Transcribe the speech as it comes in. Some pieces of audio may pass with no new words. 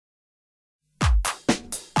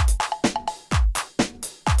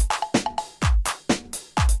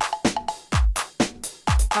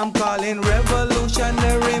I'm calling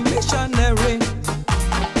revolutionary missionary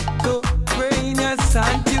to bring a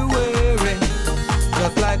sanctuary,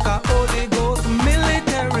 just like a Holy Ghost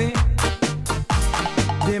military.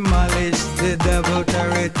 Demolish the devil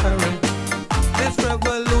territory. This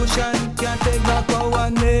revolution can take back our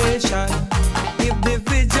nation. If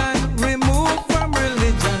division remove from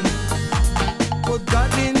religion, put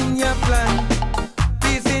God in your plan,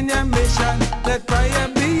 peace in your mission. Let prayer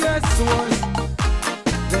be your source,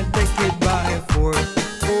 then take it by force.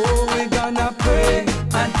 Oh, we're gonna pray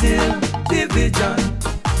until division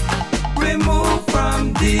remove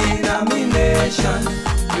from denomination.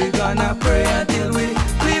 We're gonna pray until we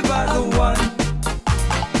live as one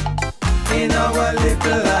in our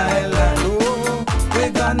little island. Oh,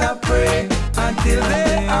 we're gonna pray until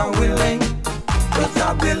they are willing to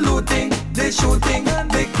stop the looting, the shooting and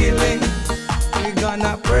the killing. We're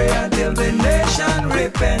gonna pray until the nation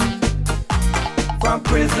repent, from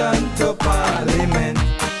prison to parliament.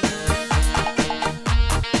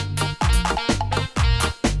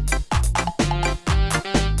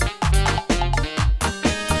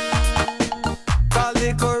 Call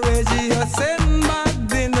the courageous, send back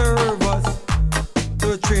the nervous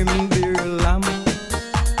to trim their lamb.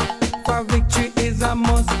 For victory is a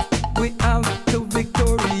must, we have to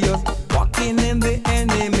victorious. Walking in the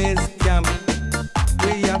enemy's camp,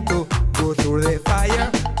 we have to go through the fire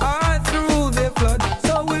or through the flood.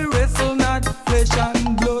 So we wrestle not flesh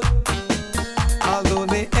and blood. Although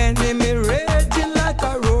the enemy raging like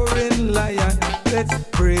a roaring lion, let's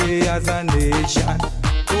pray as a nation.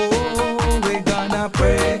 Oh, we're gonna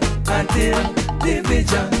pray until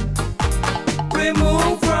division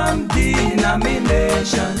remove from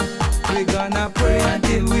denomination. We're gonna pray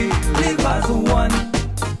until we live as one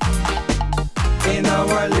in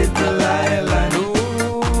our little island.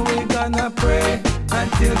 Oh, we're gonna pray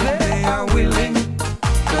until they are willing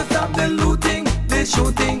to stop the looting, the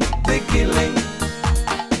shooting, the killing.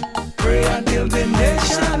 Pray until the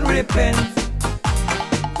nation repents,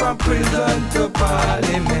 from prison to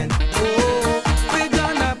parliament. Oh, we're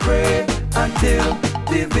gonna pray until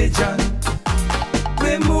division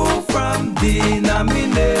remove from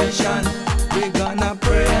denomination. We're gonna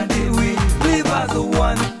pray until we live as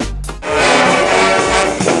one.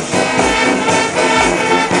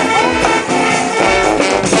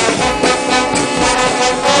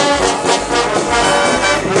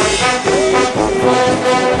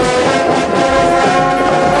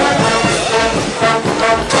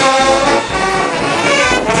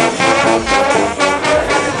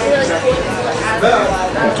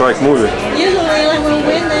 It's like movie. Usually like when we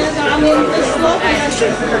win this, I mean it's slow fast.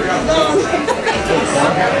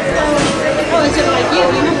 Oh, it's just like you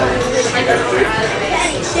know.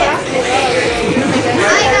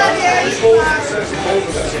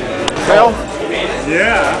 Phil?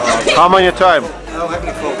 Yeah. How many time? I don't have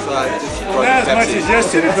any folks, so I just Not as much as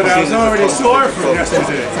yesterday, but I was already sore from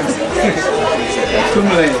yesterday. too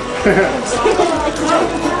late.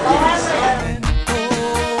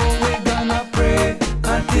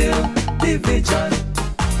 Division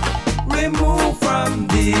remove from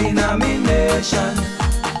denomination.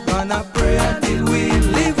 Gonna pray until we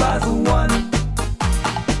live as one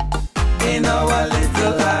in our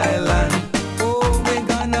little island. Oh, we're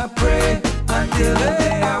gonna pray until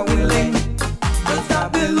they are willing to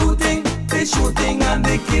stop the looting, the shooting and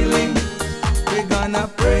the killing. We're gonna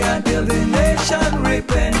pray until the nation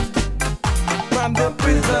repent, from the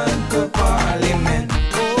prison to parliament.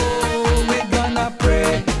 Oh, we're gonna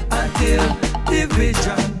pray until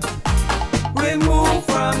division remove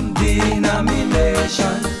from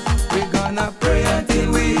denomination. We're gonna pray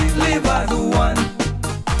until we live as one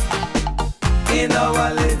in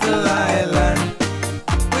our little island.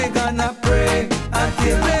 We're gonna pray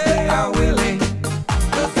until they are willing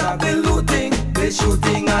to stop the looting, the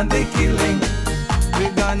shooting and the killing.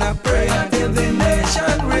 We're gonna pray until the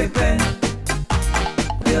nation repent,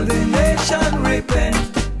 till the nation repent,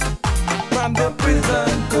 from the prison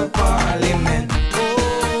to parliament.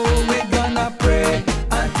 Oh, we're gonna pray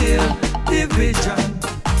until division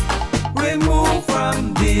remove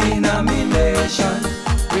from denomination.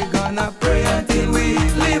 We're gonna pray until we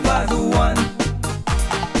live as one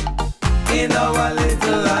in our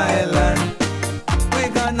little island. We're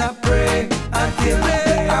gonna pray until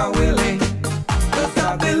they are willing to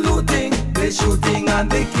stop the looting, the shooting and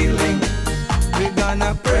the killing. We're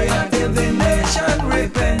gonna pray until the nation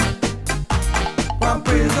repent, from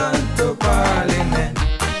prison to parliament.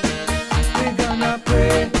 We're gonna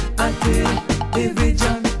pray until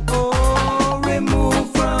division, oh, remove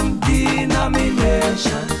from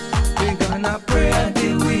denomination. We're gonna pray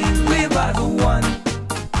until we live as one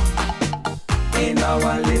in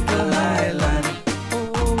our little island.